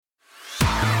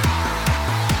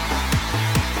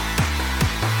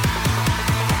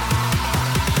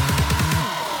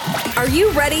you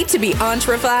ready to be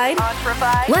entrefied?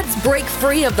 Let's break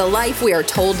free of the life we are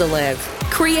told to live.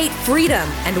 Create freedom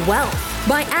and wealth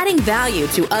by adding value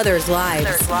to others'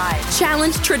 lives.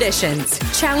 Challenge traditions,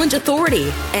 challenge authority,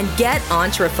 and get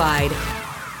entrefied.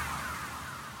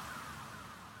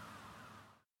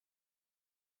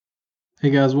 Hey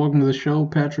guys, welcome to the show.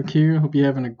 Patrick here. Hope you're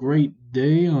having a great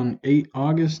day on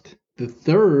August the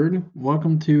 3rd.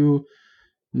 Welcome to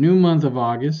new month of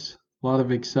August. A lot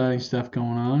of exciting stuff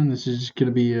going on. This is just going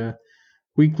to be a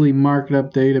weekly market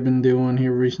update I've been doing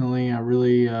here recently.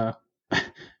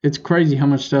 It's crazy how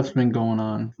much stuff's been going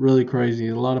on. Really crazy.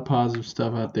 A lot of positive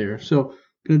stuff out there. So,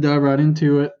 going to dive right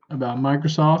into it about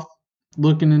Microsoft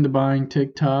looking into buying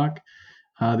TikTok,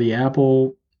 the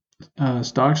Apple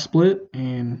stock split,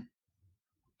 and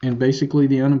basically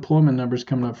the unemployment numbers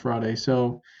coming up Friday.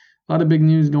 So a lot of big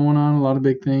news going on, a lot of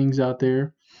big things out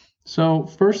there. So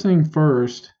first thing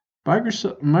first,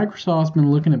 Microsoft's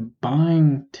been looking at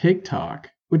buying TikTok,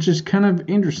 which is kind of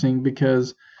interesting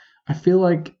because I feel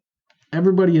like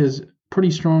everybody has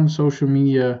pretty strong social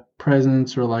media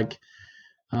presence, or like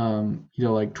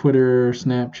Twitter,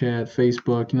 Snapchat,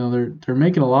 Facebook. They're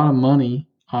making a lot of money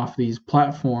off these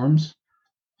platforms,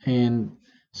 and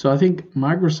so I think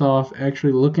Microsoft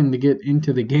actually looking to get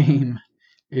into the game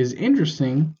is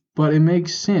interesting, but it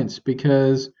makes sense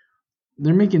because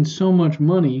they're making so much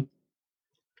money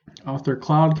off their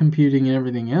cloud computing and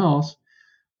everything else.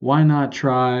 Why not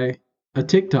try a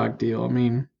TikTok deal? I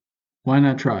mean, why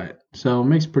not try it? So it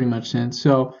makes pretty much sense.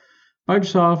 So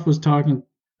Microsoft was talking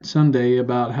Sunday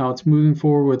about how it's moving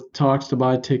forward with talks to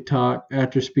buy TikTok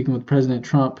after speaking with President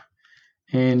Trump,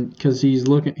 and because he was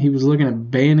looking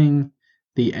at banning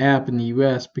the app in the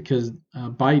U.S. because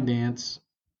ByteDance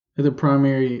are the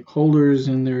primary holders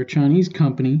in their Chinese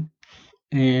company,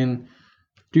 and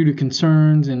due to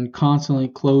concerns and constantly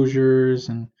closures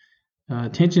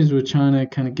and tensions with China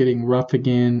kind of getting rough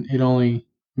again, it only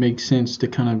makes sense to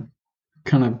kind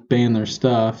of ban their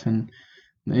stuff. And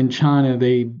in China,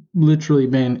 they literally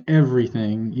ban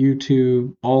everything,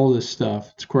 YouTube, all this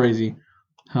stuff. It's crazy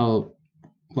how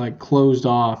closed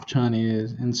off China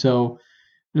is, and so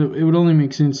it would only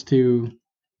make sense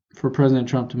for President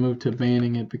Trump to move to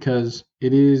banning it because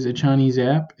it is a Chinese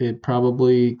app. It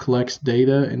probably collects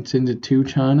data and sends it to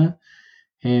China,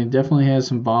 and it definitely has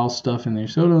some vile stuff in there.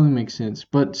 So it only makes sense.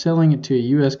 But selling it to a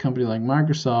U.S. company like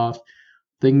Microsoft,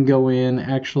 they can go in,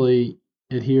 actually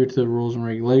adhere to the rules and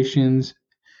regulations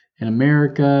in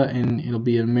America, and it'll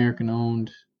be an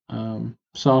American-owned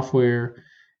software.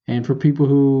 And for people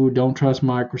who don't trust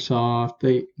Microsoft,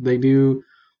 they do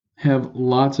have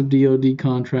lots of DoD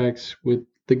contracts with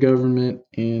the government,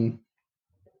 and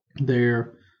they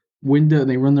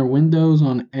run their Windows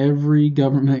on every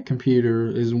government computer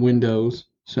is Windows.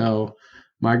 So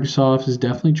Microsoft is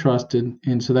definitely trusted,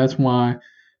 and so that's why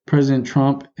President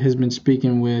Trump has been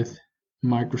speaking with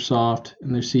Microsoft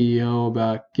and their CEO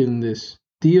about getting this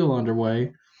deal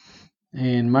underway.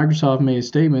 And Microsoft made a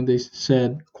statement. They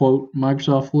said, quote,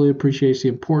 "Microsoft fully appreciates the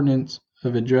importance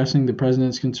of addressing the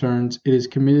president's concerns. It is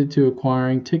committed to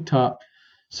acquiring TikTok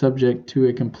subject to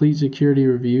a complete security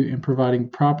review and providing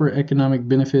proper economic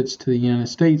benefits to the United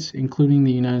States, including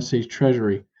the United States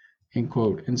Treasury," end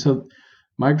quote. And so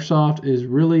Microsoft is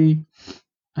really,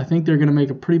 I think they're going to make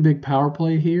a pretty big power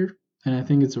play here. And I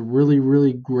think it's a really,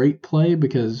 really great play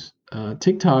because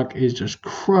TikTok is just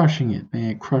crushing it,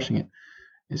 man, crushing it.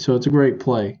 And so it's a great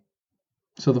play.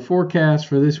 So the forecast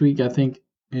for this week, I think,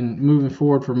 and moving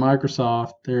forward for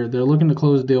Microsoft, they're looking to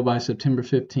close the deal by September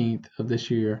 15th of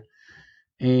this year.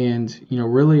 And,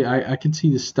 really, I could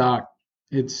see the stock.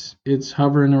 It's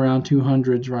hovering around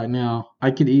 200s right now.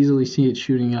 I could easily see it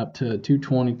shooting up to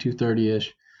 220,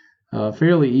 230-ish,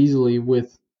 fairly easily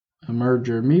with a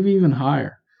merger, maybe even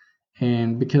higher.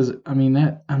 And because,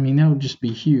 that would just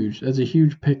be huge. That's a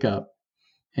huge pickup.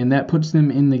 And that puts them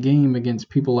in the game against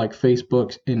people like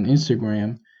Facebook and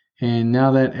Instagram. And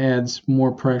now that adds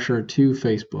more pressure to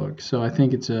Facebook. So I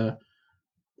think it's a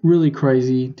really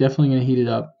crazy, definitely going to heat it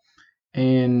up.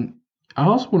 And I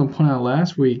also want to point out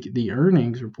last week, the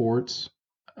earnings reports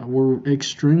were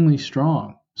extremely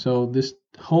strong. So this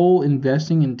whole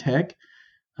investing in tech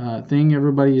thing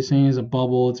everybody is saying is a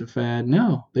bubble, it's a fad.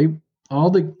 No, all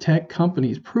the tech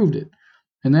companies proved it.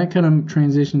 And that kind of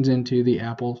transitions into the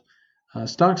Apple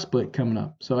stock split coming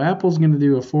up. So Apple's going to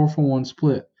do a 4-for-1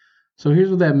 split. So here's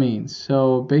what that means.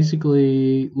 So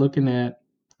basically looking at,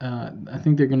 I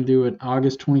think they're going to do it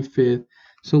August 25th.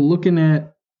 So looking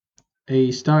at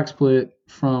a stock split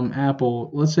from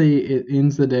Apple, let's say it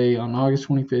ends the day on August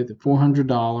 25th at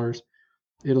 $400.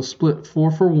 It'll split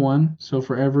 4-for-1. So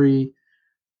for every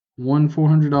one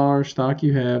 $400 stock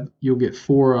you have, you'll get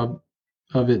 4 of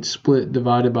of it split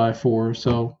divided by 4.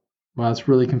 So, wow, it's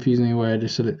really confusing the way I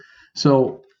just said it.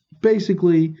 So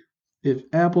basically, if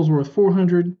Apple's worth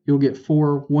 $400, you'll get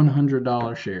 4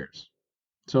 $100 shares.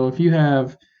 So if you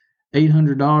have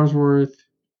 $800 worth,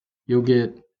 you'll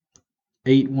get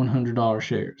 8 $100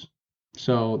 shares.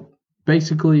 So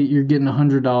basically, you're getting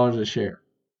 $100 a share.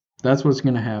 That's what's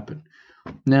going to happen.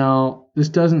 Now, this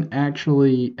doesn't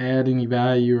actually add any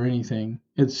value or anything.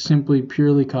 It's simply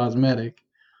purely cosmetic.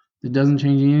 It doesn't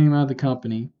change anything about the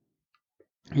company.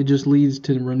 It just leads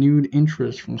to renewed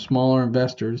interest from smaller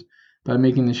investors by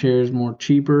making the shares more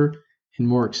cheaper and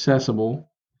more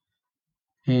accessible.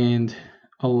 And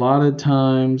a lot of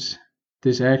times,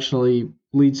 this actually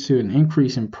leads to an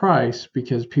increase in price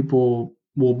because people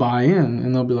will buy in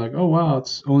and they'll be like, oh, wow,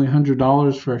 it's only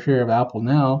 $100 for a share of Apple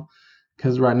now,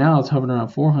 because right now it's hovering around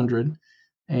 $400.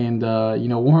 And,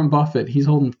 Warren Buffett, he's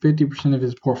holding 50% of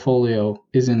his portfolio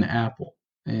is in Apple.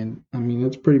 And, I mean,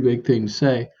 that's a pretty big thing to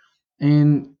say.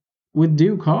 And with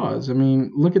due cause, I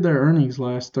mean, look at their earnings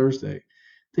last Thursday.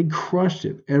 They crushed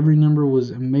it. Every number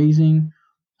was amazing.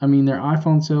 I mean, their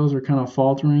iPhone sales are kind of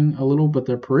faltering a little, but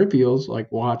their peripherals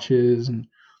like watches and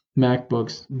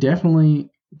MacBooks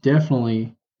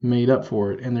definitely made up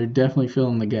for it, and they're definitely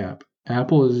filling the gap.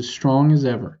 Apple is as strong as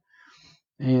ever.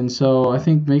 And so I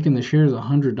think making the shares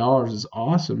 $100 is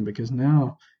awesome because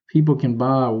now people can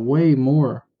buy way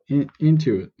more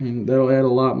into it, and that'll add a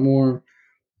lot more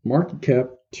market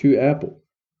cap to Apple.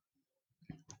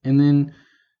 And then,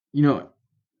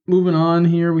 moving on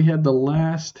here, we had the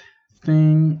last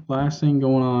thing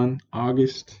going on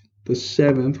August the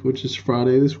 7th, which is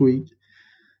Friday this week.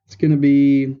 It's going to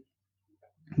be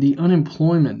the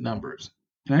unemployment numbers.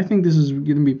 And I think this is going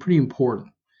to be pretty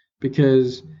important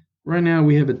because right now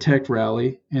we have a tech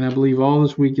rally, and I believe all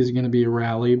this week is going to be a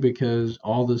rally because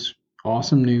all this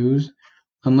awesome news,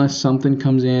 unless something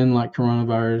comes in like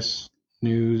coronavirus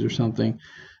news or something.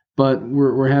 But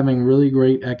we're having really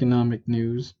great economic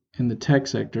news in the tech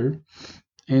sector.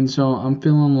 And so I'm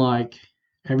feeling like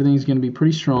everything's going to be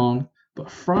pretty strong. But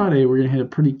Friday, we're going to hit a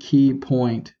pretty key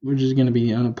point, which is going to be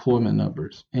the unemployment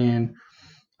numbers. And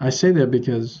I say that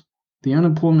because the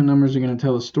unemployment numbers are going to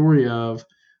tell the story of,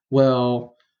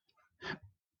 well,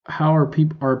 how are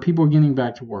people getting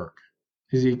back to work?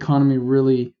 Is the economy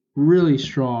really, really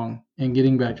strong and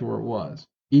getting back to where it was,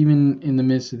 even in the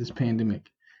midst of this pandemic?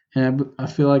 And I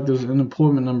feel like those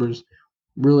unemployment numbers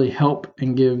really help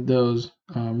and give those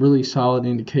really solid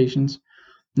indications.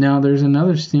 Now, there's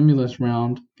another stimulus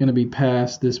round going to be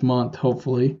passed this month,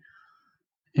 hopefully.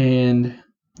 And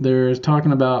there's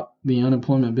talking about the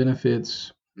unemployment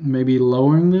benefits, maybe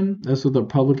lowering them. That's what the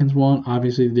Republicans want.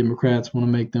 Obviously, the Democrats want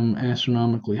to make them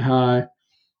astronomically high.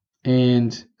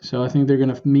 And so I think they're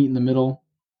going to meet in the middle.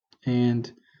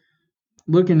 And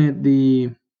looking at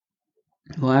the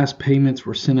last payments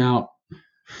were sent out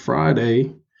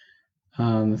Friday,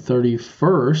 the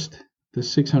 31st, the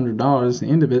 $600, the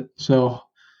end of it. So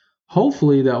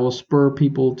hopefully that will spur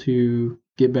people to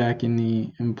get back in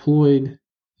the employed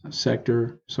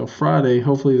sector. So Friday,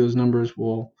 hopefully those numbers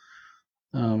will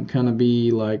kind of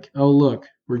be like, oh, look,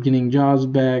 we're getting jobs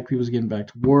back, people's getting back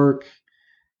to work.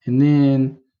 And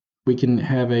then we can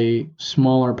have a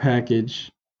smaller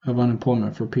package of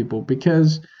unemployment for people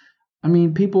because, I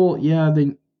mean, people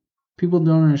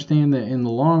don't understand that in the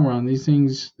long run, these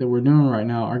things that we're doing right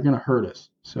now are going to hurt us.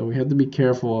 So we have to be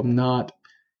careful of not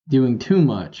doing too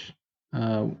much.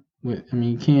 You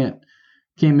can't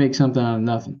make something out of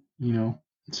nothing,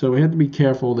 So we have to be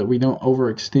careful that we don't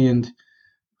overextend,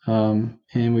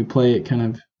 and we play it kind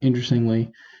of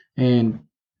interestingly. And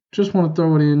just want to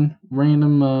throw it in,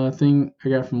 random thing I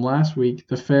got from last week.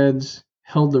 The Feds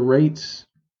held the rates.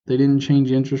 They didn't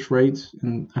change interest rates,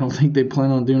 and I don't think they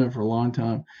plan on doing it for a long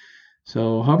time.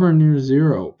 So hovering near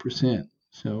 0%.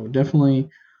 So definitely,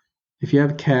 if you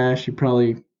have cash, you're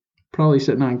probably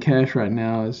sitting on cash right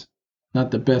now is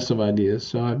not the best of ideas.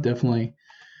 So I'm definitely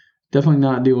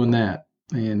not doing that.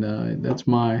 And that's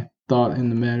my thought in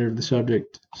the matter of the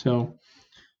subject. So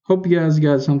hope you guys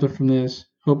got something from this.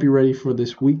 Hope you're ready for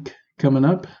this week coming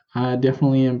up. I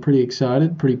definitely am pretty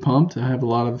excited, pretty pumped. I have a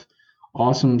lot of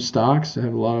awesome stocks. I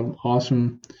have a lot of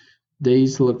awesome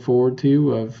days to look forward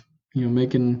to of,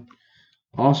 making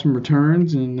awesome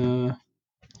returns. And,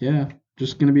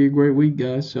 just going to be a great week,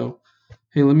 guys. So,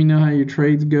 hey, let me know how your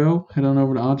trades go. Head on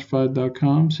over to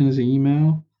Entrefied.com. Send us an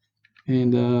email.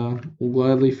 And we'll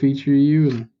gladly feature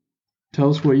you and tell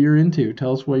us what you're into.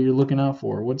 Tell us what you're looking out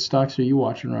for. What stocks are you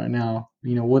watching right now?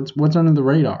 What's under the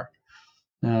radar?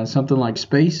 Something like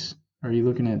space? Are you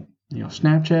looking at,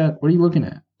 Snapchat? What are you looking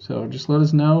at? So just let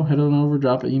us know. Head on over,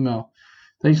 drop an email.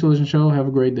 Thanks for listening to the show. Have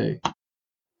a great day.